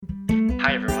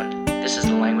Hi everyone, this is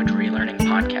the Language Relearning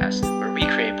Podcast, where we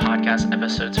create podcast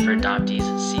episodes for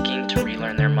adoptees seeking to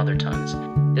relearn their mother tongues.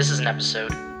 This is an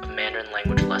episode of Mandarin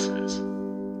Language Lessons.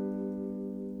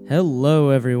 Hello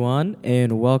everyone,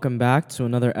 and welcome back to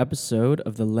another episode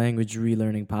of the Language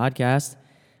Relearning Podcast.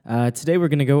 Today we're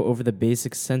going to go over the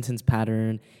basic sentence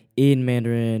pattern in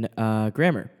Mandarin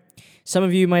grammar. Some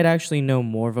of you might actually know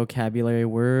more vocabulary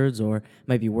words or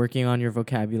might be working on your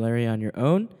vocabulary on your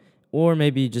own, or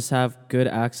maybe just have good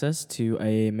access to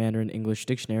a Mandarin English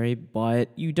dictionary, but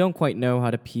you don't quite know how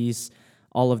to piece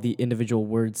all of the individual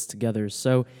words together.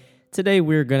 So today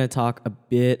we're going to talk a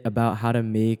bit about how to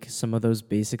make some of those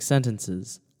basic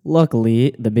sentences.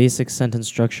 Luckily, the basic sentence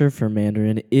structure for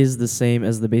Mandarin is the same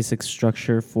as the basic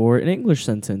structure for an English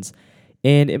sentence.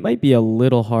 And it might be a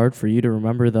little hard for you to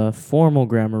remember the formal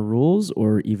grammar rules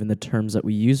or even the terms that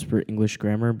we use for English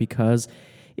grammar because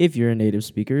if you're a native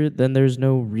speaker, then there's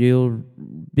no real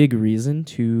big reason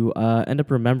to end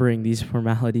up remembering these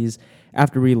formalities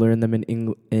after we learn them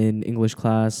in English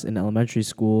class, in elementary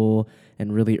school,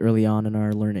 and really early on in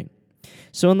our learning.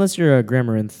 So unless you're a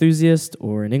grammar enthusiast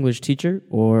or an English teacher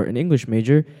or an English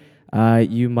major,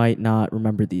 you might not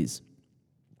remember these.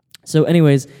 So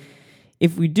anyways,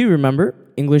 if we do remember,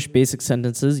 English basic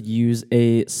sentences use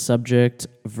a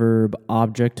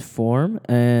subject-verb-object form,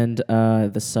 and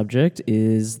the subject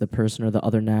is the person or the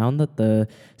other noun that the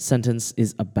sentence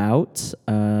is about,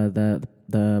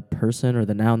 the person or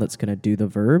the noun that's going to do the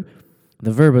verb.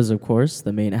 The verb is, of course,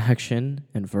 the main action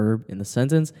and verb in the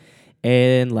sentence.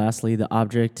 And lastly, the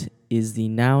object is the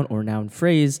noun or noun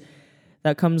phrase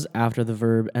that comes after the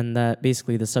verb, and that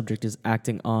basically the subject is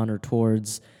acting on or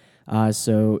towards.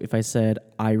 So if I said,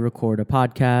 I record a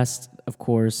podcast, of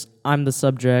course, I'm the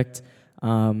subject,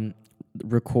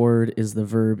 record is the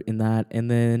verb in that,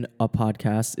 and then a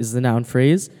podcast is the noun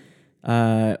phrase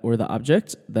or the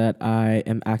object that I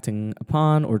am acting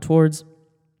upon or towards.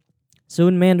 So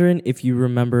in Mandarin, if you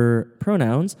remember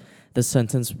pronouns, the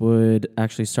sentence would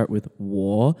actually start with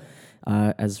我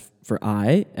as for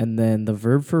I, and then the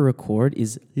verb for record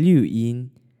is 录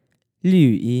音, 录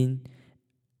音.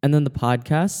 And then the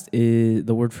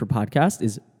word for podcast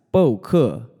is 播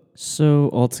客. So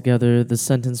altogether, the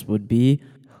sentence would be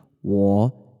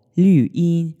我录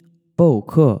音播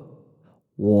客.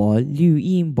 我录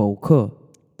音播客.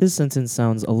 This sentence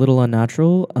sounds a little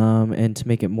unnatural, and to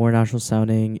make it more natural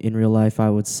sounding in real life, I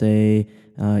would say,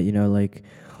 like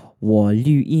我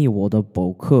录音我的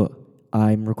播客.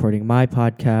 I'm recording my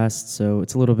podcast, so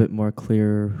it's a little bit more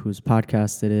clear whose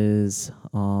podcast it is.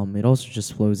 It also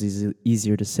just flows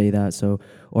easier to say that.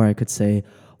 Or I could say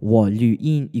我录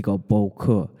音一个播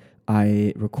客.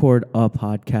 I record a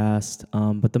podcast,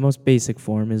 but the most basic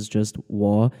form is just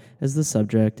我 as the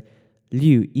subject,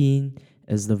 录音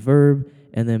as the verb,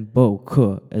 and then 播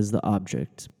客 as the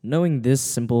object. Knowing this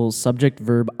simple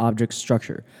subject-verb-object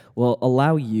structure will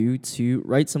allow you to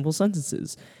write simple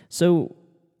sentences. So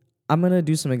I'm going to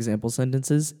do some example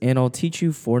sentences, and I'll teach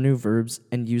you 4 new verbs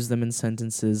and use them in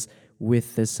sentences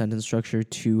with this sentence structure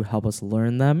to help us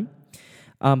learn them.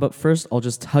 But first, I'll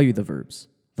just tell you the verbs.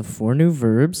 The 4 new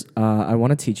verbs I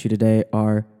want to teach you today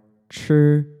are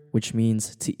吃, which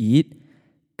means to eat,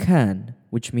 看,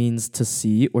 which means to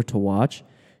see or to watch,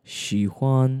 喜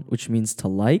欢, which means to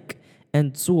like,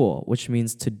 and 做, which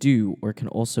means to do or can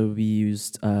also be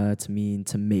used to mean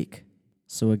to make.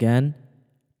 So again,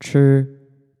 吃,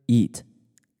 eat,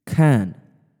 看,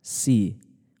 see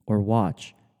or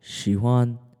watch, 喜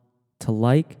欢, to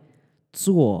like,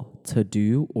 做, to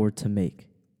do or to make.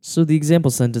 So the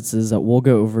example sentences that we'll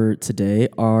go over today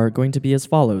are going to be as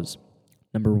follows.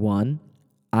 Number 1,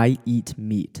 I eat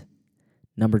meat.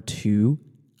 Number 2,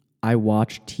 I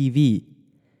watch TV.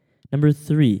 Number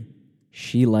 3,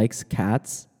 she likes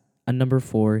cats. And number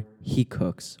 4, he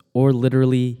cooks, or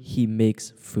literally, he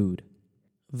makes food.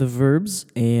 The verbs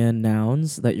and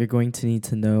nouns that you're going to need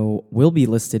to know will be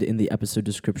listed in the episode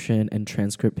description and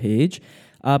transcript page,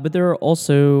 but there are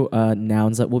also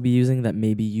nouns that we'll be using that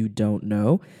maybe you don't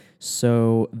know.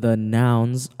 So the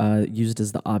nouns used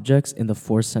as the objects in the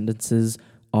 4 sentences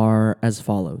are as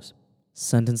follows.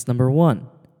 Sentence number 1,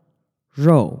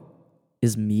 肉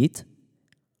is meat.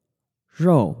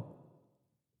 肉,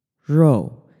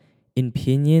 肉. In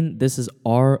pinyin, this is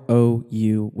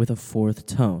R-O-U with a 4th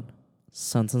tone.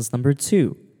 Sentence number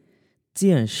 2,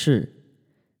 电视,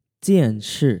 电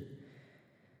视,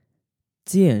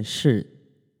 电视.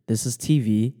 This is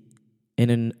TV.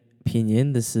 And in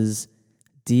pinyin, this is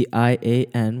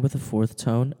D-I-A-N with a 4th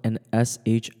tone and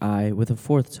S-H-I with a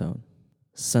 4th tone.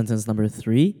 Sentence number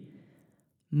 3,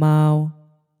 猫,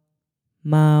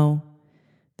 猫.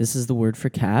 This is the word for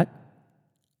cat.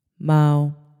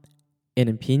 猫. and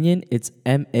in pinyin, it's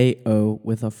MAO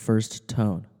with a first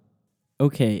tone.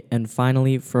 Okay, and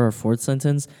finally, for our fourth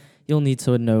sentence, you'll need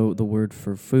to know the word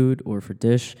for food or for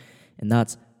dish, and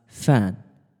that's fan.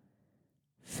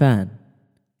 Fan.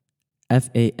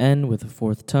 FAN with a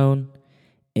fourth tone,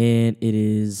 and it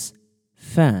is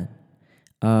fan,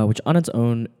 which on its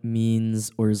own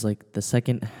means or is like the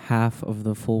second half of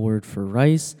the full word for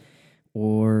rice,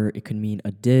 or it could mean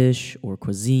a dish or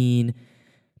cuisine,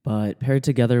 but paired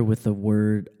together with the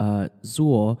word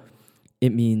zuo,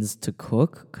 it means to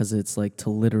cook because it's like to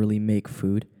literally make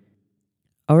food.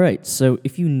 All right, so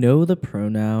if you know the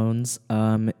pronouns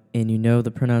and you know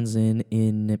the pronouns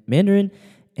in Mandarin,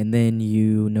 and then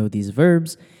you know these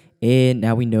verbs, and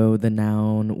now we know the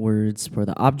noun words for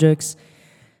the objects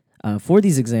for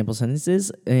these example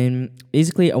sentences. And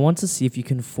basically, I want to see if you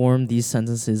can form these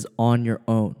sentences on your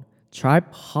own. Try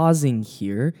pausing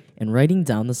here and writing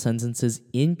down the sentences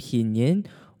in pinyin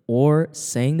or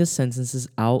saying the sentences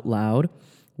out loud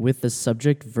with the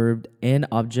subject, verb, and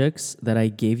objects that I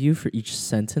gave you for each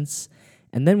sentence.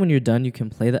 And then when you're done, you can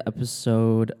play the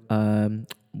episode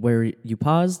where you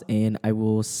paused, and I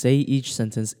will say each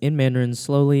sentence in Mandarin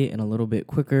slowly and a little bit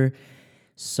quicker.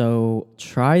 So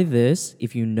try this.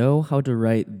 If you know how to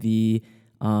write the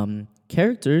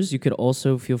characters, you could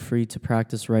also feel free to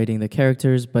practice writing the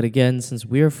characters. But again, since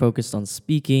we are focused on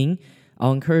speaking,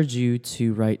 I'll encourage you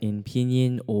to write in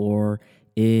pinyin or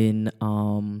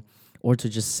to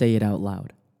just say it out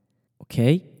loud.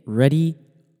 Okay, ready,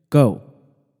 go.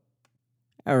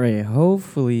 All right,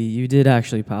 hopefully you did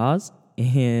actually pause,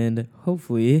 and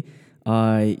hopefully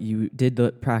you did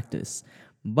the practice.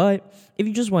 But if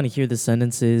you just want to hear the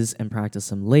sentences and practice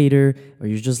them later, or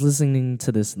you're just listening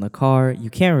to this in the car,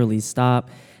 you can't really stop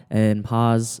and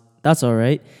pause. That's all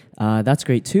right. That's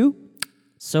great too.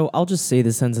 So I'll just say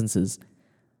the sentences.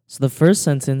 So the first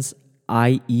sentence,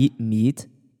 I eat meat,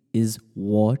 is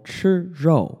我吃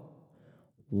肉.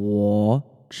 我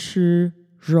吃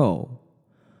肉.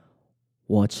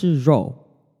 我吃肉.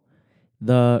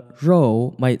 The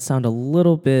ro might sound a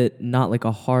little bit not like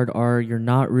a hard R. You're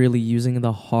not really using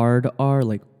the hard R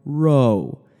like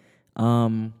ro.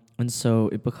 And so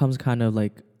it becomes kind of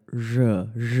like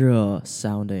r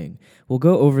sounding. We'll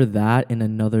go over that in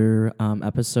another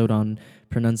episode on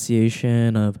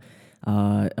pronunciation of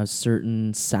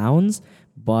certain sounds.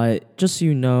 But just so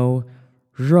you know,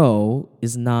 ro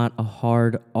is not a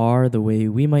hard R the way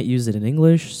we might use it in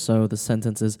English. So the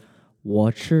sentence is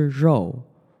我吃肉.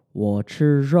 我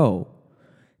吃肉,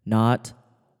 not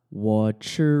我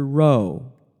吃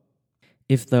肉.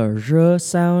 If the r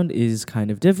sound is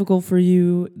kind of difficult for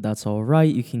you, that's all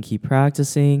right. You can keep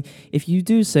practicing. If you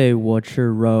do say 我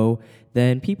吃肉,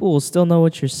 then people will still know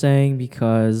what you're saying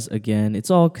because, again, it's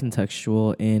all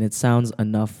contextual and it sounds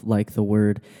enough like the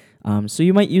word. So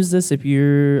you might use this if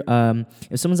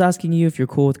if someone's asking you if you're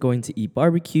cool with going to eat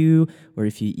barbecue or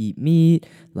if you eat meat,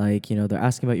 like, they're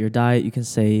asking about your diet, you can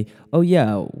say, oh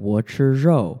yeah, 我吃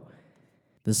肉.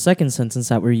 The second sentence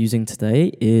that we're using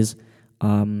today is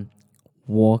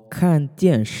我看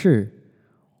电视.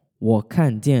 我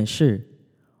看电视.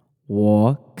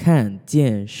 我看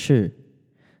电视.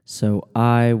 So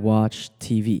I watch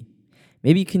TV.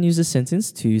 Maybe you can use this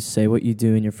sentence to say what you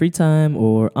do in your free time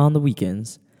or on the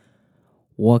weekends.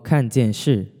 我看电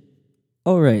视.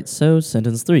 Alright, so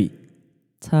sentence 3.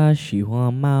 她喜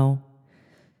欢猫.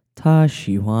 她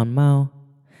喜欢猫.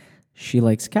 She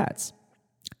likes cats.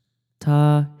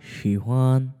 她喜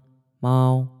欢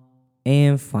猫.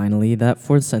 And finally, that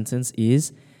fourth sentence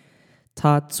is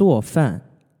她做饭.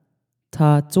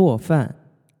 她做饭.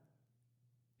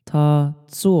 她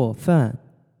做饭.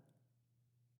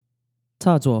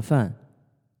 她做饭.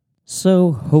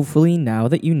 So hopefully now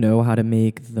that you know how to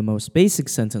make the most basic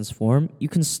sentence form, you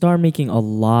can start making a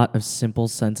lot of simple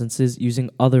sentences using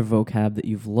other vocab that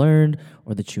you've learned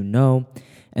or that you know.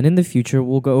 And in the future,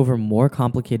 we'll go over more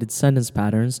complicated sentence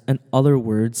patterns and other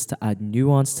words to add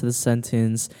nuance to the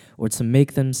sentence or to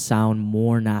make them sound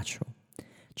more natural.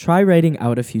 Try writing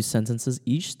out a few sentences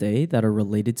each day that are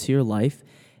related to your life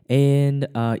and,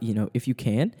 if you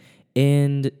can.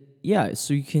 And yeah,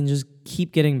 so you can just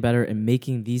keep getting better at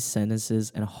making these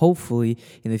sentences, and hopefully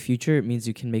in the future it means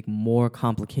you can make more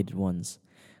complicated ones.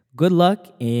 Good luck,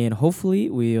 and hopefully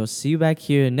we'll see you back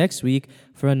here next week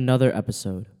for another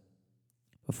episode.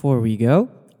 Before we go,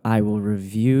 I will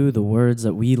review the words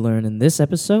that we learned in this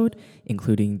episode,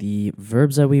 including the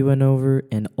verbs that we went over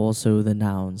and also the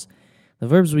nouns. The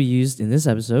verbs we used in this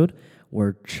episode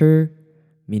were 吃,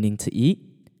 meaning to eat,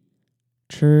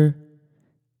 吃.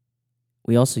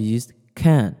 We also used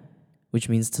看, which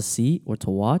means to see or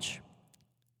to watch.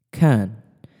 看.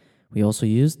 We also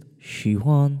used 喜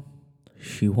欢,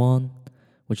喜欢,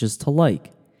 which is to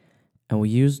like. And we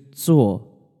use 做,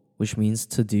 which means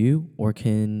to do or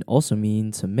can also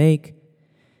mean to make.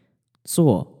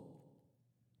 做.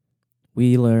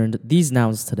 We learned these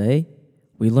nouns today.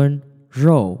 We learned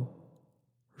肉,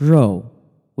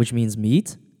 which means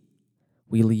meat.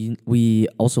 We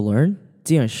also learned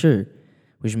电视,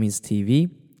 which means TV.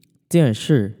 电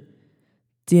视.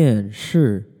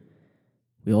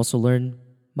 We also learned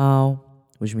猫,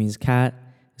 which means cat.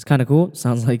 It's kind of cool.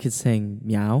 Sounds like it's saying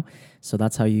meow. So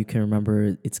that's how you can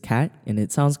remember it's cat. And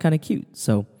it sounds kind of cute.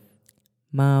 So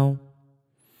猫.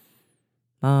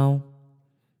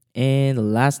 And the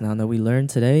last noun that we learned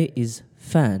today is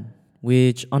饭,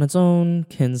 which on its own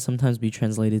can sometimes be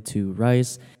translated to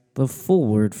rice. The full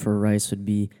word for rice would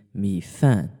be 米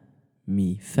饭.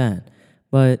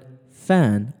 But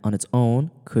饭 on its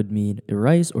own could mean a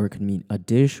rice, or it could mean a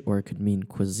dish, or it could mean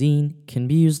cuisine. Can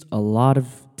be used a lot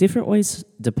of different ways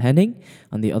depending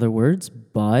on the other words,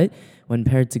 but when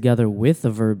paired together with the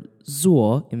verb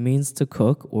做, it means to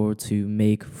cook or to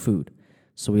make food.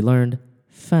 So we learned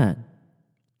饭.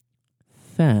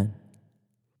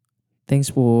 Thanks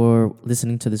for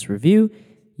listening to this review.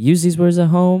 Use these words at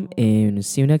home, and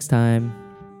see you next time.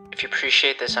 If you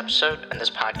appreciate this episode and this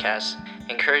podcast,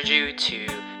 I encourage you to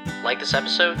like this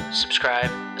episode, subscribe,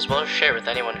 as well as share with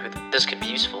anyone who this could be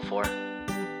useful for.